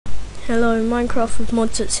Hello, Minecraft with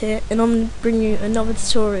Multishot here, and I'm going to bring you another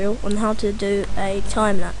tutorial on how to do a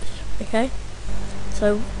time lapse. Okay,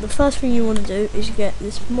 so the first thing you want to do is you get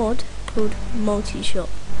this mod called Multishot.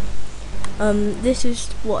 This is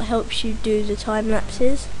what helps you do the time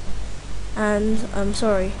lapses. And I'm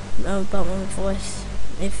sorry about my voice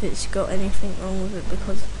if it's got anything wrong with it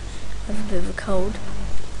because I have a bit of a cold.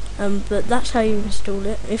 But that's how you install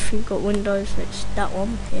it. If you've got Windows, it's that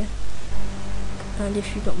one here. And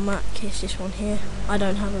if you've got Mac, it's this one here. I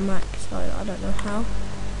don't have a Mac, so I don't know how.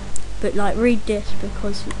 But like, read this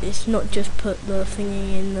because it's not just put the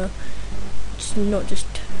thingy in the. It's not just.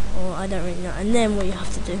 Or I don't really know. And then what you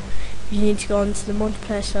have to do, you need to go onto the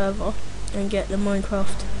multiplayer server and get the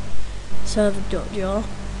Minecraft server.jar.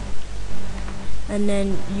 And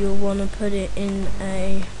then you'll want to put it in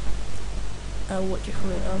a what do you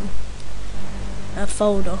call it? A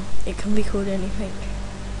folder. It can be called anything.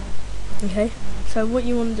 Okay. So what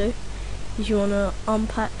you want to do is you want to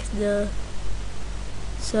unpack the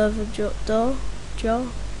server jar. 1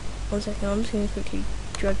 second, I'm just going to quickly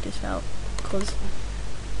drag this out because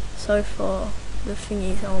so far the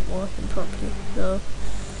thingies aren't working properly, the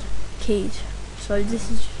keys. So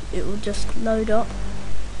this is, it will just load up.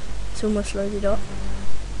 It's almost loaded up.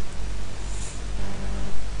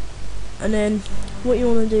 And then what you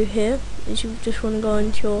want to do here is you just want to go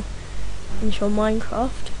into your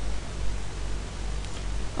Minecraft.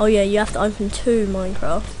 Oh yeah, you have to open 2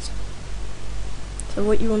 Minecrafts. So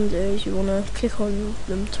what you want to do is you want to click on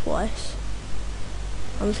them twice.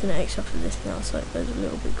 I'm just going to X off of this now so it goes a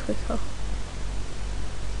little bit quicker.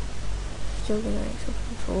 Still going to X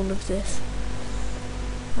off of all of this.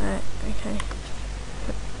 Alright, okay.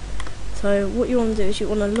 So what you want to do is you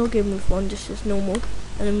want to log in with one just as normal.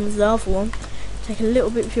 And then with the other one, take a little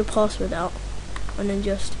bit of your password out. And then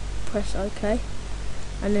just press OK.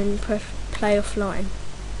 And then press play offline.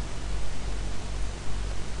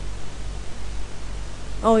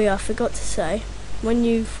 Oh yeah, I forgot to say, when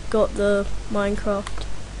you've got the Minecraft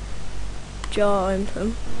jar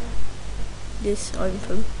open, this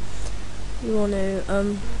open, you want to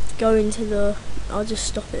go into the, I'll just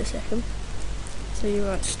stop it a second. So you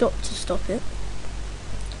write stop to stop it.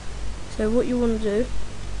 So what you want to do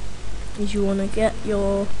is you want to get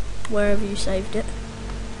your, wherever you saved it,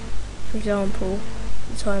 for example,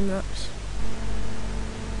 the time lapse,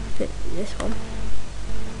 pick this one.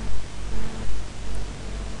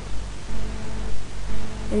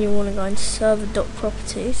 And you want to go into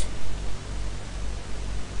server.properties.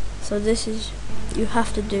 So this is, you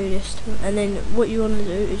have to do this, and then what you want to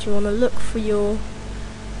do is you want to look for your,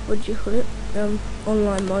 what do you call it,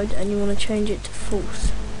 online mode, and you want to change it to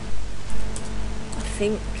false. I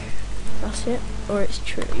think that's it, or it's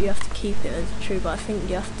true. You have to keep it as true, but I think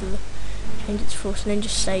you have to change it to false, and then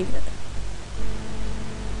just save it.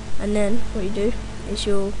 And then what you do is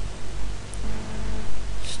you'll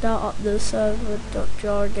start up the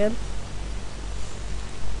server.jar again.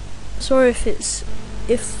 Sorry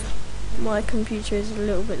if my computer is a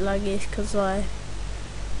little bit laggy, it's because I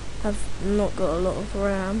have not got a lot of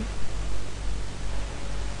RAM,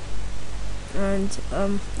 and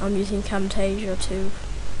I'm using Camtasia to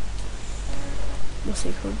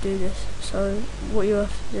do this. So what you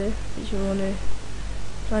have to do is you want to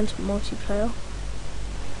go into multiplayer.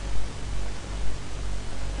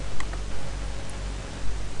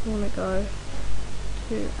 You want to go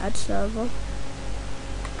to add server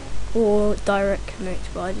or direct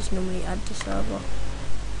connect, but I just normally add the server.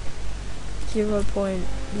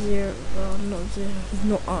 0.0, not 0,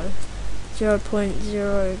 not O,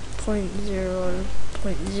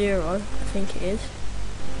 0.0.0.0, I think it is,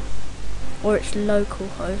 or it's local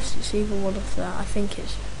host. It's either one of that. I think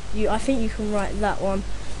it's you. I think you can write that one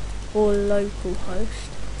or local host.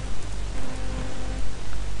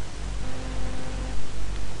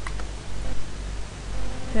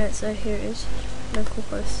 Okay, so here it is, local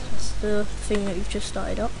host. That's the thing that you've just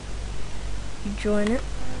started up. You join it.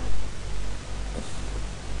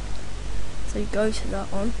 So you go to that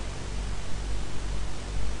one.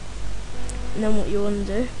 And then what you want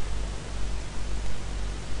to do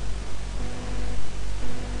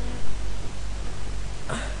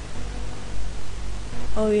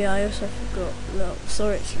oh yeah, I also forgot. Look,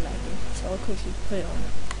 sorry it's lagging, so I'll quickly put it on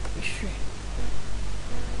extreme.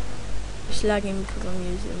 It's lagging because I'm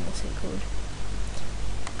using, what's it called?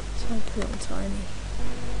 So I'll put it on tiny.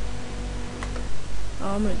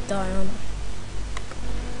 Oh, I'm gonna die, aren't I?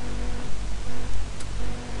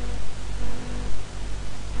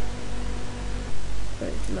 But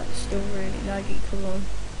it's like still really laggy because I'm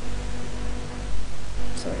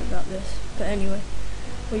sorry about this. But anyway,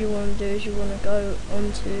 what you want to do is you want to go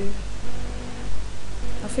onto,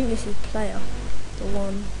 I think this is player, the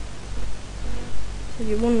one. So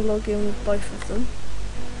you want to log in with both of them.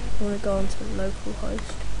 You want to go onto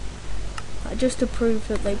localhost. Just to prove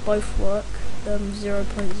that they both work,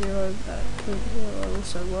 0.0.0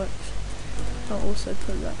 also works. I'll also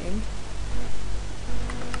put that in.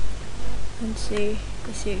 And see,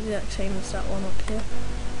 it's the exact same as that one up here.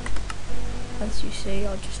 As you see,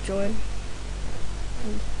 I'll just join.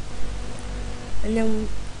 And then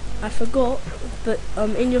I forgot, but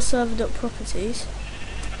in your server.properties,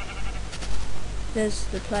 there's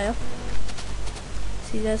the player.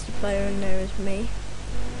 See, there's the player and there is me.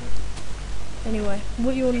 Anyway,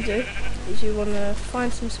 what you want to do is you want to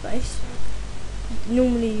find some space.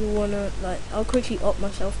 Normally you want to, I'll quickly opt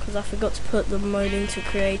myself because I forgot to put the mode into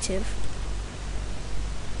creative.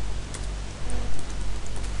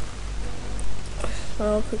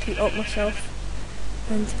 So I'll quickly opt myself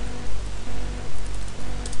and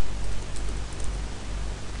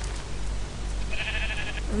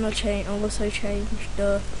I'll also change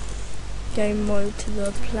the game mode to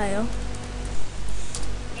the player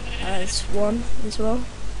as 1 as well.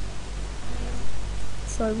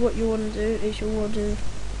 So what you want to do is you want to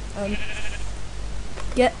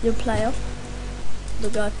get your player, the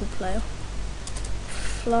guy called player,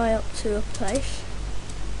 fly up to a place.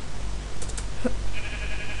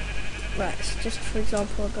 Right, so just for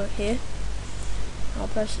example, I'll go here, I'll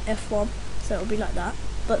press F1, so it'll be like that.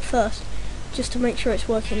 But first, just to make sure it's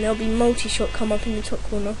working, there'll be Multishot come up in the top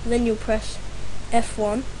corner. Then you'll press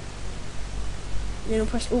F1, then you'll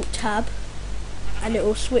press Alt Tab, and it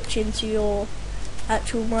will switch into your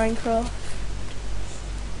actual Minecraft.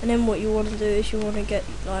 And then what you want to do is you want to get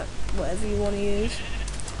whatever you want to use,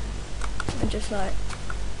 and just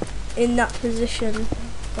in that position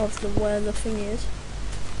of where the thing is.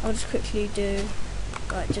 I'll just quickly do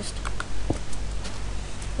just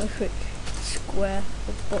a quick square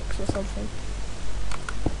or box or something.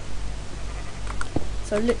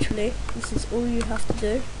 So literally this is all you have to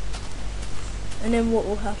do, and then what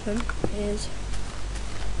will happen is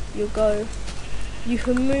you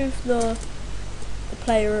can move the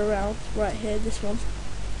player around right here, this one.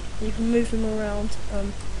 You can move them around,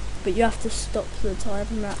 but you have to stop the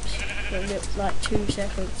time lapse for 2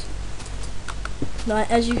 seconds.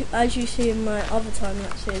 As you see in my other time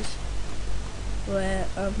lapses, where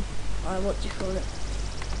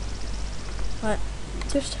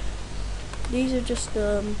these are just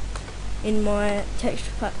in my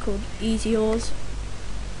texture pack called Easy Ores.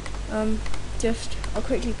 I'll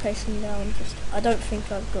quickly paste them down. I don't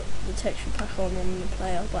think I've got the texture pack on the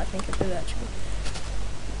player, but I think I do actually.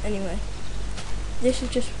 Anyway, this is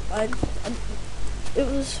just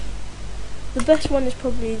the best one is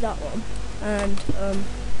probably that one. And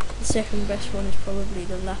the second best one is probably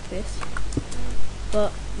the lapis,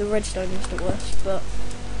 but the redstone is the worst. But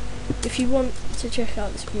if you want to check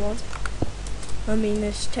out this mod,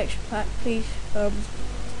 this texture pack, please,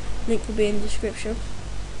 link will be in the description.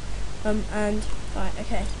 Right,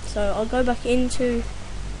 okay, so I'll go back into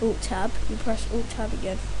Alt Tab. You press Alt Tab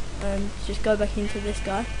again, and just go back into this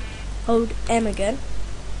guy. Hold M again,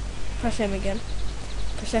 press M again,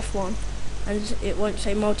 press F1. And it won't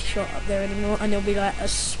say Multishot up there anymore, and it'll be a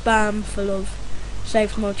spam full of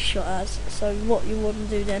saved Multishot as. So what you want to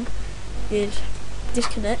do then is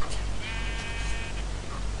disconnect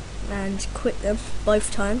and quit them both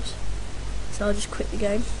times. So I'll just quit the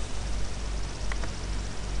game.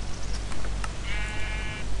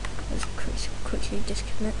 Let's quickly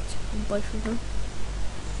disconnect from both of them.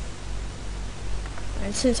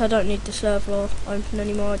 And since I don't need the server open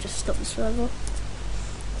anymore, I'll just stop the server.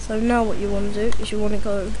 So now what you want to do is you want to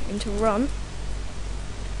go into run,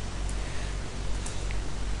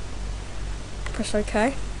 press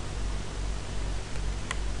OK,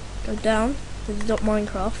 go down to the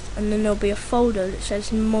 .minecraft, and then there'll be a folder that says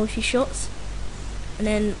Multishots, and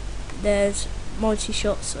then there's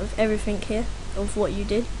multi-shots of everything here, of what you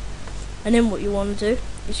did. And then what you want to do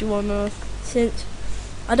is you want to, since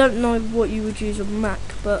I don't know what you would use on Mac,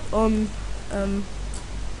 but on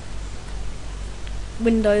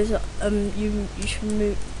Windows, you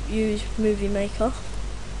should use Movie Maker.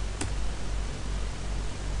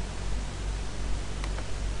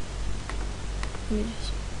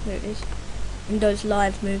 There it is. Windows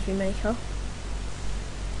Live Movie Maker.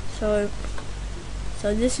 So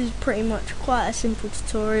this is pretty much quite a simple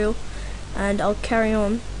tutorial, and I'll carry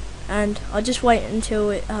on, and I'll just wait until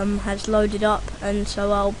it has loaded up, and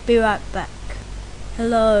so I'll be right back.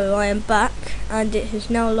 Hello, I am back, and it has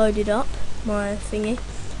now loaded up my thingy.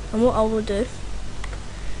 And what I will do,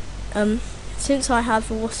 since I have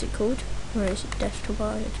what's it called? Where is it? Desktop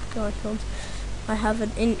icons. I have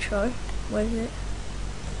an intro. Where is it?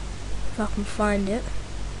 if I can find it.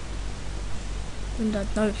 And I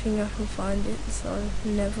don't think I can find it, so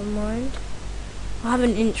never mind. I have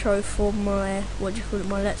an intro for my,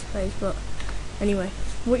 my Let's Plays, but anyway,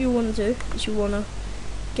 what you want to do is you want to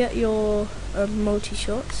get your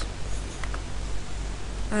multi-shots,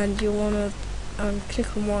 and you want to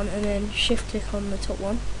click on one and then shift click on the top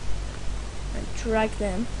one and drag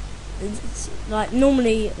them. It's like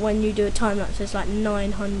normally when you do a time lapse there's like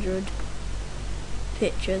 900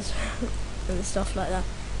 pictures and stuff like that.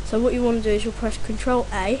 So what you want to do is you'll press Control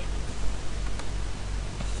A.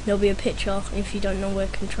 There'll be a picture if you don't know where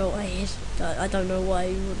Control A is. I don't know why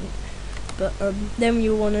you wouldn't. But then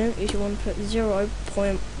you want to put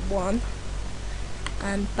 0.1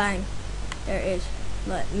 and bang, there it is.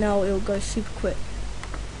 Like now it'll go super quick.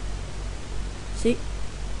 See?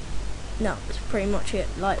 No, that's pretty much it.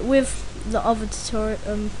 Like with the other tutorials,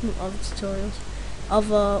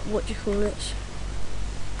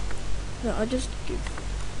 no, I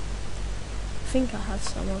think I have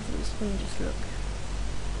some others. Let me just look.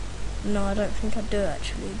 No, I don't think I do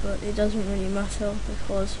actually, but it doesn't really matter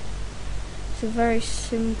because it's a very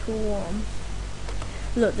simple one.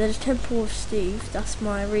 Look, there's Temple of Steve. That's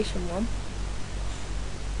my recent one.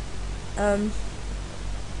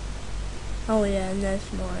 Oh yeah, and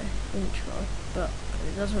there's my intro, but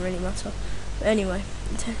it doesn't really matter. But anyway,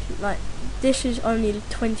 like this is only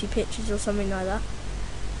 20 pictures or something like that.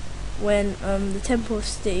 When the Temple of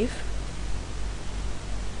Steve,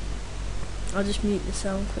 I'll just mute the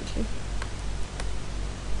sound quickly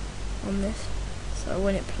on this, so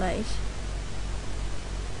when it plays,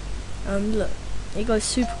 look, it goes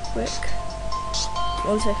super quick.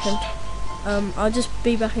 1 second. I'll just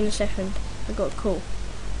be back in a second. I got a call.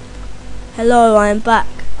 Hello, I am back.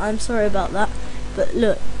 I'm sorry about that, but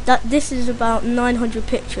look, this is about 900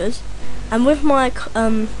 pictures, and with my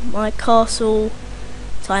my castle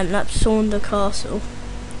time lapse, Sander Castle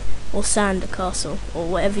or Sander Castle or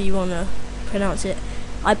whatever you wanna pronounce it,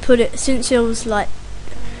 I put it, since it was like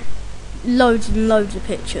loads and loads of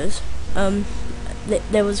pictures.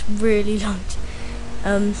 There was really loads.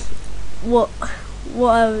 What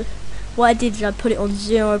I did is I put it on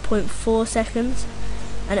 0.4 seconds,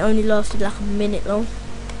 and it only lasted like a minute long.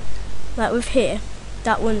 Like with here,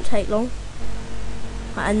 that wouldn't take long,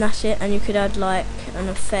 and that's it. And you could add like an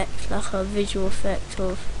effect, like a visual effect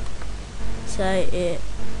of, say, it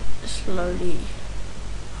slowly.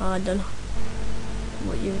 I don't know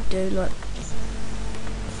what you would do, like.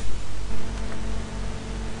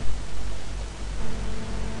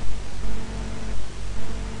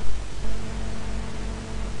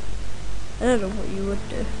 I don't know what you would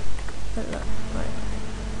do. But like,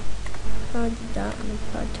 if I did that and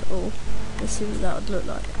applied to all, let's see what that would look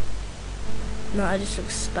like. No, I just look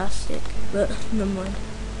spastic, but never mind.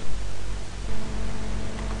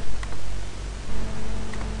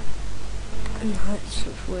 No, it just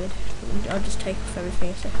looks weird. I'll just take off everything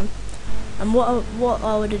a second. And what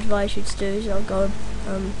I would advise you to do is I'll go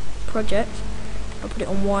project. I'll put it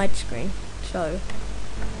on widescreen, so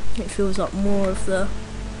it feels like more of the.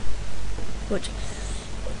 Which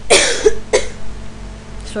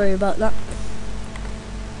sorry about that.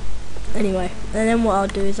 Anyway, and then what I'll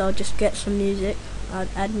do is I'll just get some music. I'll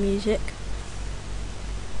add music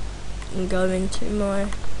and go into my,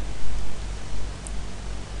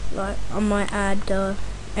 like, I might add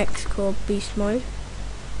X-Core Beast Mode,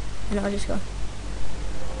 and I'll just go.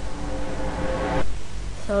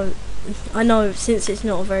 So I know since it's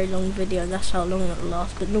not a very long video, that's how long it'll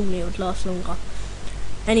last, but normally it would last longer.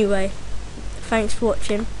 Anyway, thanks for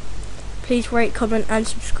watching. Please rate, comment and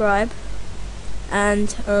subscribe,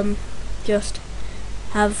 and just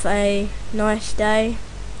have a nice day,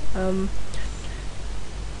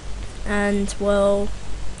 and well,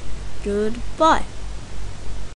 goodbye.